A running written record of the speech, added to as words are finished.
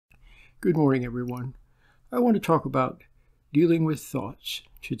Good morning, everyone. I want to talk about dealing with thoughts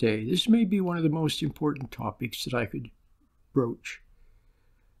today. This may be one of the most important topics that I could broach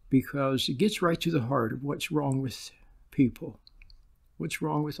because it gets right to the heart of what's wrong with people, what's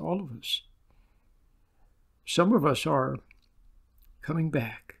wrong with all of us. Some of us are coming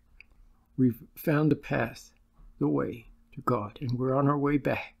back. We've found the path, the way to God, and we're on our way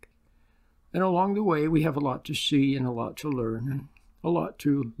back. And along the way, we have a lot to see and a lot to learn and a lot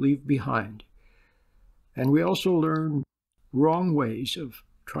to leave behind. And we also learn wrong ways of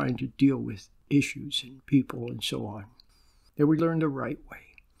trying to deal with issues and people and so on. And we learn the right way.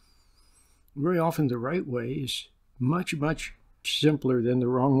 Very often the right way is much, much simpler than the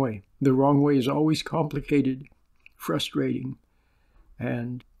wrong way. The wrong way is always complicated, frustrating,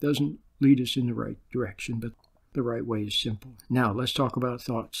 and doesn't lead us in the right direction, but the right way is simple. Now, let's talk about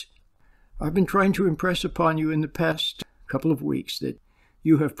thoughts. I've been trying to impress upon you in the past couple of weeks that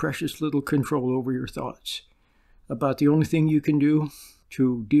you have precious little control over your thoughts. About the only thing you can do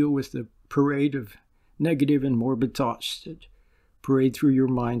to deal with the parade of negative and morbid thoughts that parade through your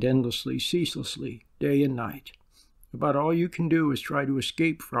mind endlessly, ceaselessly, day and night. About all you can do is try to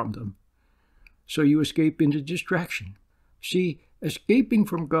escape from them. So you escape into distraction. See, escaping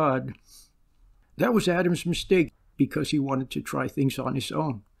from God, that was Adam's mistake because he wanted to try things on his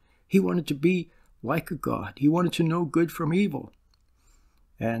own. He wanted to be like a God. He wanted to know good from evil.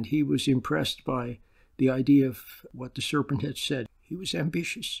 And he was impressed by the idea of what the serpent had said. He was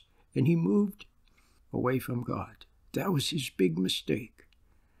ambitious, and he moved away from God. That was his big mistake.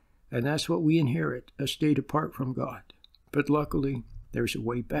 And that's what we inherit, a state apart from God. But luckily, there's a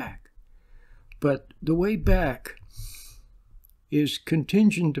way back. But the way back is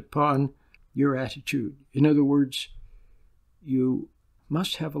contingent upon your attitude. In other words, you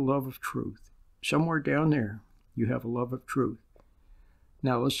must have a love of truth. Somewhere down there, you have a love of truth.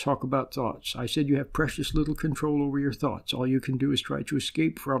 Now, let's talk about thoughts. I said you have precious little control over your thoughts. All you can do is try to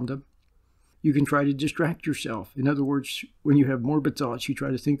escape from them. You can try to distract yourself. In other words, when you have morbid thoughts, you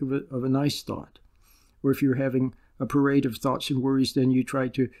try to think of a nice thought. Or if you're having a parade of thoughts and worries, then you try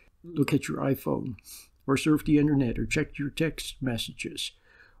to look at your iPhone, or surf the internet, or check your text messages,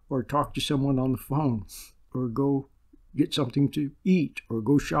 or talk to someone on the phone, or go get something to eat, or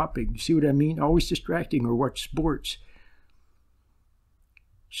go shopping. See what I mean? Always distracting, or watch sports.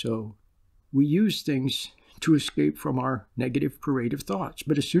 So we use things to escape from our negative parade of thoughts.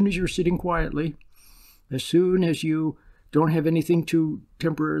 But as soon as you're sitting quietly, as soon as you don't have anything to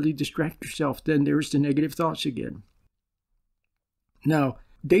temporarily distract yourself, then there's the negative thoughts again. Now,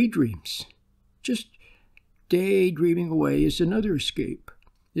 daydreams, just daydreaming away is another escape.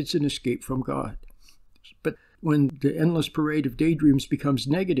 It's an escape from God. But when the endless parade of daydreams becomes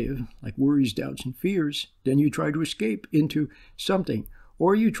negative, like worries, doubts, and fears, then you try to escape into something,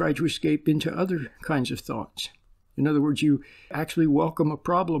 or you try to escape into other kinds of thoughts. In other words, you actually welcome a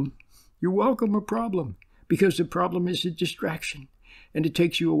problem. You welcome a problem because the problem is a distraction, and it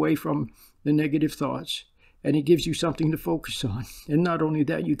takes you away from the negative thoughts, and it gives you something to focus on. And not only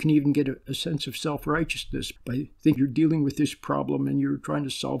that, you can even get a sense of self-righteousness by thinking you're dealing with this problem and you're trying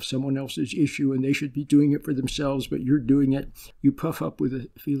to solve someone else's issue and they should be doing it for themselves, but you're doing it. You puff up with a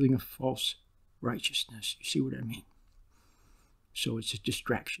feeling of false righteousness. You see what I mean? So it's a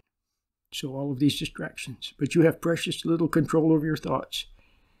distraction. So all of these distractions. But you have precious little control over your thoughts.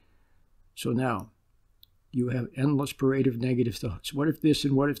 So now, you have endless parade of negative thoughts. What if this,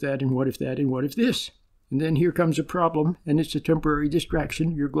 and what if that, and what if that, and what if this? And then here comes a problem, and it's a temporary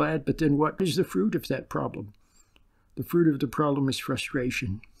distraction. You're glad, but then what is the fruit of that problem? The fruit of the problem is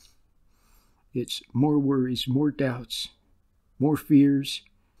frustration. It's more worries, more doubts, more fears,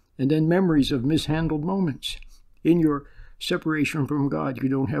 and then memories of mishandled moments. In your separation from God, you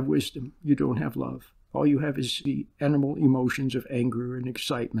don't have wisdom. You don't have love. All you have is the animal emotions of anger and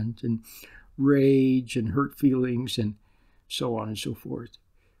excitement and rage and hurt feelings and so on and so forth,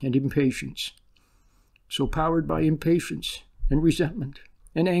 and impatience. So powered by impatience and resentment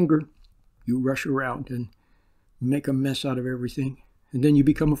and anger, you rush around and make a mess out of everything. And then you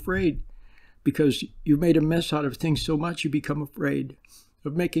become afraid because you've made a mess out of things so much you become afraid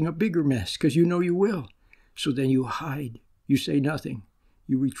of making a bigger mess because you know you will. So then you hide. You say nothing.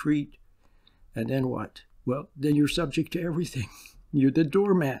 You retreat. And then what? Well, then you're subject to everything. You're the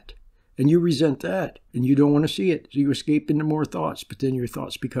doormat. And you resent that. And you don't want to see it. So you escape into more thoughts. But then your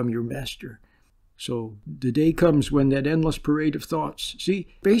thoughts become your master. So the day comes when that endless parade of thoughts, see,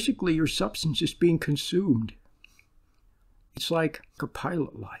 basically your substance is being consumed. It's like a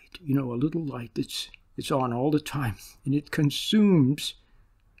pilot light, a little light that's on all the time. And it consumes.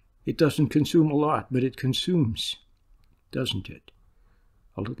 It doesn't consume a lot, but it consumes, doesn't it?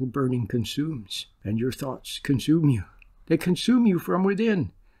 A little burning consumes, and your thoughts consume you. They consume you from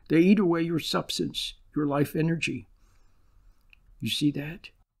within. They eat away your substance, your life energy. You see that?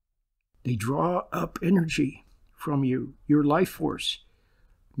 They draw up energy from you, your life force.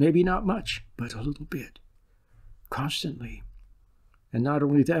 Maybe not much, but a little bit. Constantly. And not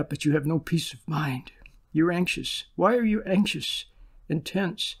only that, but you have no peace of mind. You're anxious. Why are you anxious and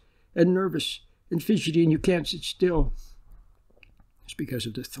tense and nervous and fidgety and you can't sit still? It's because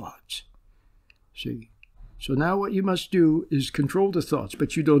of the thoughts. See? So now what you must do is control the thoughts,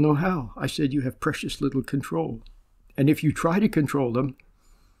 but you don't know how. I said you have precious little control. And if you try to control them,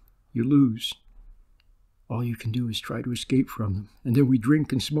 you lose. All you can do is try to escape from them. And then we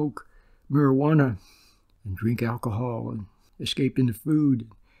drink and smoke marijuana and drink alcohol and escape into food,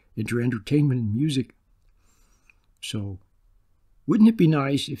 into entertainment and music. So wouldn't it be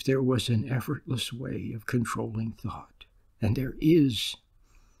nice if there was an effortless way of controlling thought? And there is.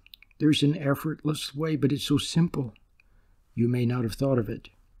 There's an effortless way, but it's so simple. You may not have thought of it.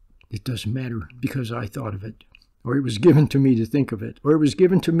 It doesn't matter because I thought of it. Or it was given to me to think of it. Or it was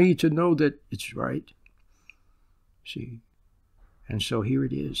given to me to know that it's right. See? And so here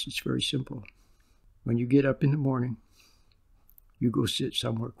it is. It's very simple. When you get up in the morning, you go sit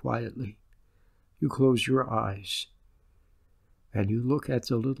somewhere quietly. You close your eyes. And you look at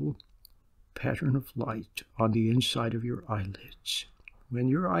the little pattern of light on the inside of your eyelids. When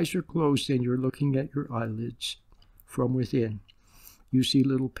your eyes are closed and you're looking at your eyelids from within, you see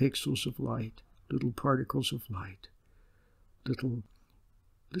little pixels of light, little particles of light, little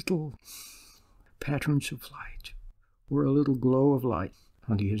patterns of light, or a little glow of light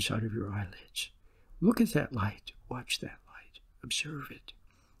on the inside of your eyelids. Look at that light. Watch that light. Observe it.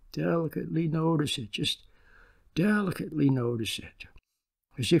 Delicately notice it. Just delicately notice it.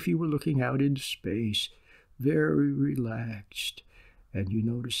 As if you were looking out into space, very relaxed, and you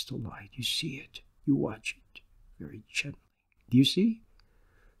notice the light. You see it. You watch it very gently. Do you see?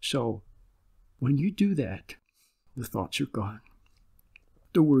 So, when you do that, the thoughts are gone.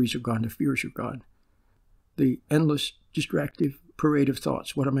 The worries are gone. The fears are gone. The endless, distractive parade of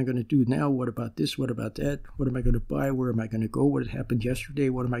thoughts. What am I going to do now? What about this? What about that? What am I going to buy? Where am I going to go? What had happened yesterday?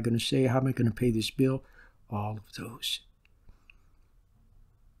 What am I going to say? How am I going to pay this bill? All of those.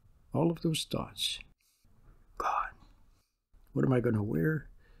 All of those thoughts. Gone. What am I going to wear?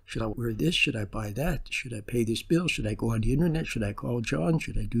 Should I wear this? Should I buy that? Should I pay this bill? Should I go on the internet? Should I call John?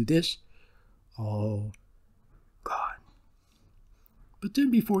 Should I do this? All gone. But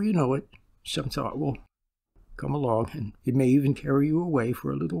then before you know it, some thought will come along, and it may even carry you away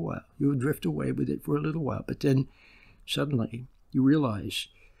for a little while. You'll drift away with it for a little while, but then suddenly you realize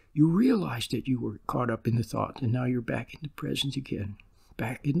that you were caught up in the thought, and now you're back in the present again,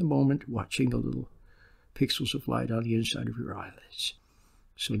 back in the moment, watching the little pixels of light on the inside of your eyelids.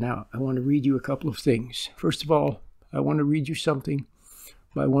 So now I want to read you a couple of things. First of all, I want to read you something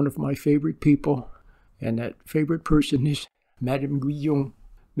by one of my favorite people, and that favorite person is Madam Guyon.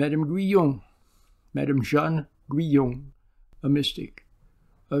 Madam Guyon. Madame Jeanne Guyon, a mystic,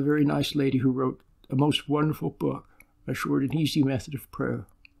 a very nice lady who wrote a most wonderful book, A Short and Easy Method of Prayer.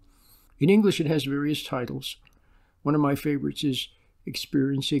 In English, it has various titles. One of my favorites is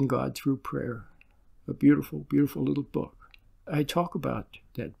Experiencing God Through Prayer, a beautiful, beautiful little book. I talk about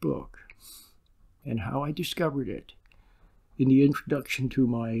that book and how I discovered it in the introduction to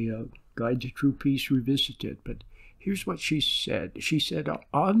my Guide to True Peace Revisited, but here's what she said. She said,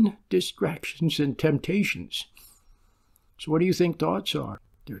 on distractions and temptations. So what do you think thoughts are?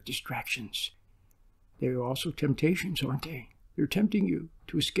 They're distractions. They're also temptations, aren't they? They're tempting you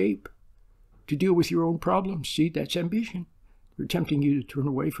to escape, to deal with your own problems. See, that's ambition. They're tempting you to turn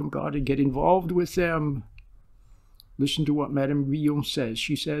away from God and get involved with them. Listen to what Madame Guyon says.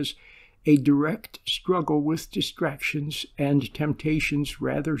 She says, a direct struggle with distractions and temptations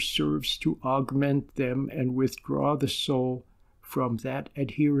rather serves to augment them and withdraw the soul from that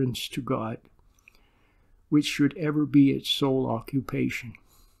adherence to God, which should ever be its sole occupation.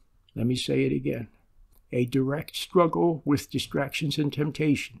 Let me say it again. A direct struggle with distractions and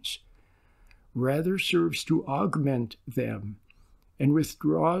temptations rather serves to augment them and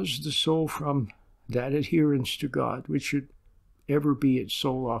withdraws the soul from that adherence to God, which should ever be its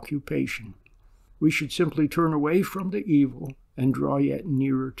sole occupation. We should simply turn away from the evil and draw yet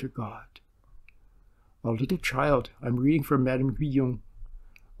nearer to God. A little child, I'm reading from Madame Guyon,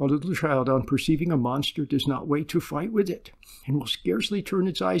 a little child on perceiving a monster does not wait to fight with it, and will scarcely turn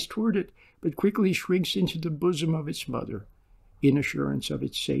its eyes toward it, but quickly shrinks into the bosom of its mother, in assurance of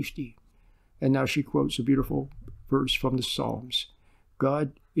its safety. And now she quotes a beautiful verse from the Psalms.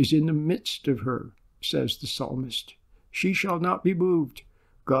 God is in the midst of her, says the psalmist. She shall not be moved.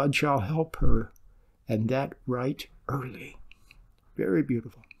 God shall help her, and that right early. Very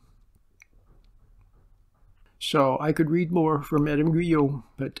beautiful. So I could read more from Madame Guyon,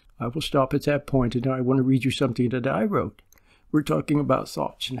 but I will stop at that point, and now I want to read you something that I wrote. We're talking about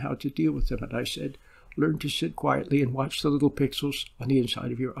thoughts and how to deal with them, and I said, learn to sit quietly and watch the little pixels on the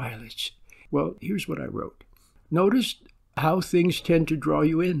inside of your eyelids. Well, here's what I wrote. Notice how things tend to draw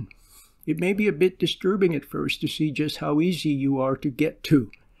you in. It may be a bit disturbing at first to see just how easy you are to get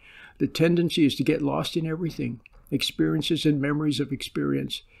to. The tendency is to get lost in everything, experiences and memories of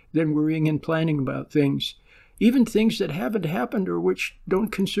experience, then worrying and planning about things, even things that haven't happened or which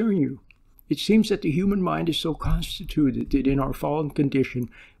don't concern you. It seems that the human mind is so constituted that in our fallen condition,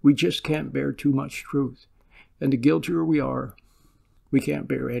 we just can't bear too much truth. And the guiltier we are, we can't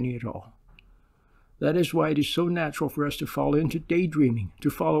bear any at all. That is why it is so natural for us to fall into daydreaming,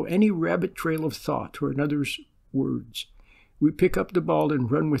 to follow any rabbit trail of thought or another's words. We pick up the ball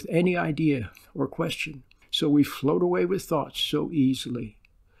and run with any idea or question, so we float away with thoughts so easily.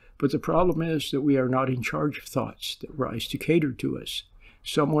 But the problem is that we are not in charge of thoughts that rise to cater to us.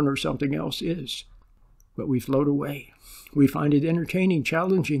 Someone or something else is. But we float away. We find it entertaining,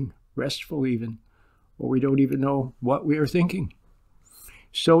 challenging, restful even, or we don't even know what we are thinking.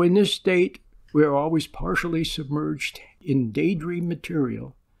 So in this state, we are always partially submerged in daydream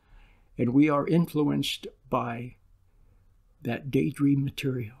material, and we are influenced by that daydream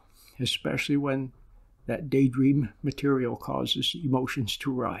material, especially when that daydream material causes emotions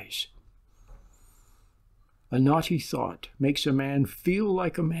to rise. A naughty thought makes a man feel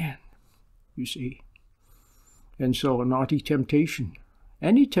like a man, you see. And so a naughty temptation,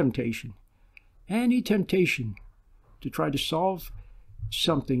 any temptation to try to solve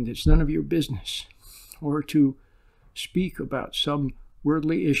something that's none of your business, or to speak about some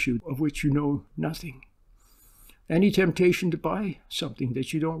worldly issue of which you know nothing. Any temptation to buy something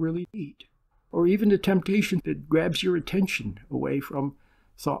that you don't really need, or even the temptation that grabs your attention away from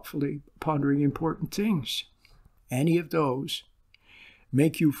thoughtfully pondering important things. Any of those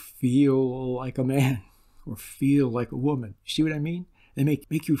make you feel like a man or feel like a woman. You see what I mean? They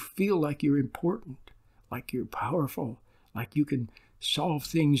make you feel like you're important, like you're powerful, like you can solve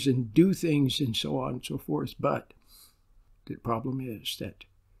things and do things and so on and so forth. But the problem is that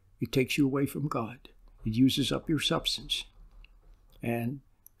it takes you away from God. It uses up your substance. And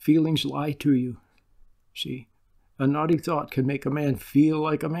feelings lie to you. See, a naughty thought can make a man feel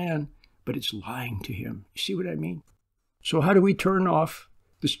like a man, but it's lying to him. You see what I mean? So how do we turn off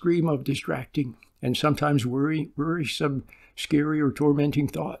the stream of distracting and sometimes worrisome, scary, or tormenting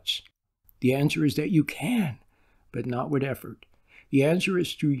thoughts? The answer is that you can, but not with effort. The answer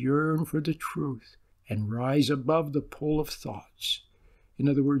is to yearn for the truth and rise above the pull of thoughts. In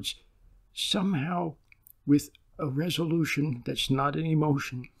other words, somehow with a resolution that's not an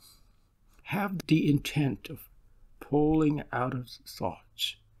emotion, have the intent of pulling out of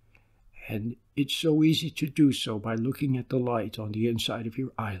thoughts. And it's so easy to do so by looking at the light on the inside of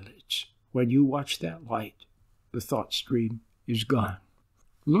your eyelids. When you watch that light, the thought stream is gone.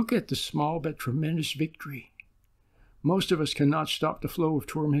 Look at the small but tremendous victory. Most of us cannot stop the flow of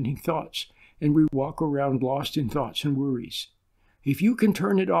tormenting thoughts, and we walk around lost in thoughts and worries. If you can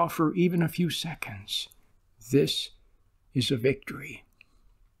turn it off for even a few seconds, this is a victory.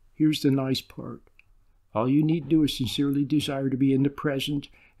 Here's the nice part. All you need to do is sincerely desire to be in the present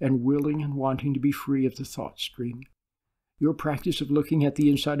and willing and wanting to be free of the thought stream. Your practice of looking at the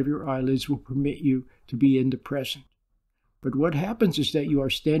inside of your eyelids will permit you to be in the present. But what happens is that you are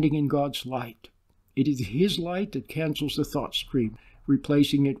standing in God's light. It is His light that cancels the thought stream,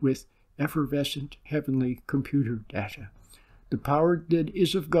 replacing it with effervescent heavenly computer data. The power that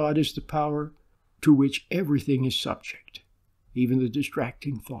is of God is the power to which everything is subject, even the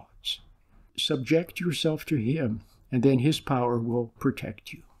distracting thoughts. Subject yourself to Him, and then His power will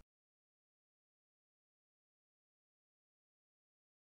protect you.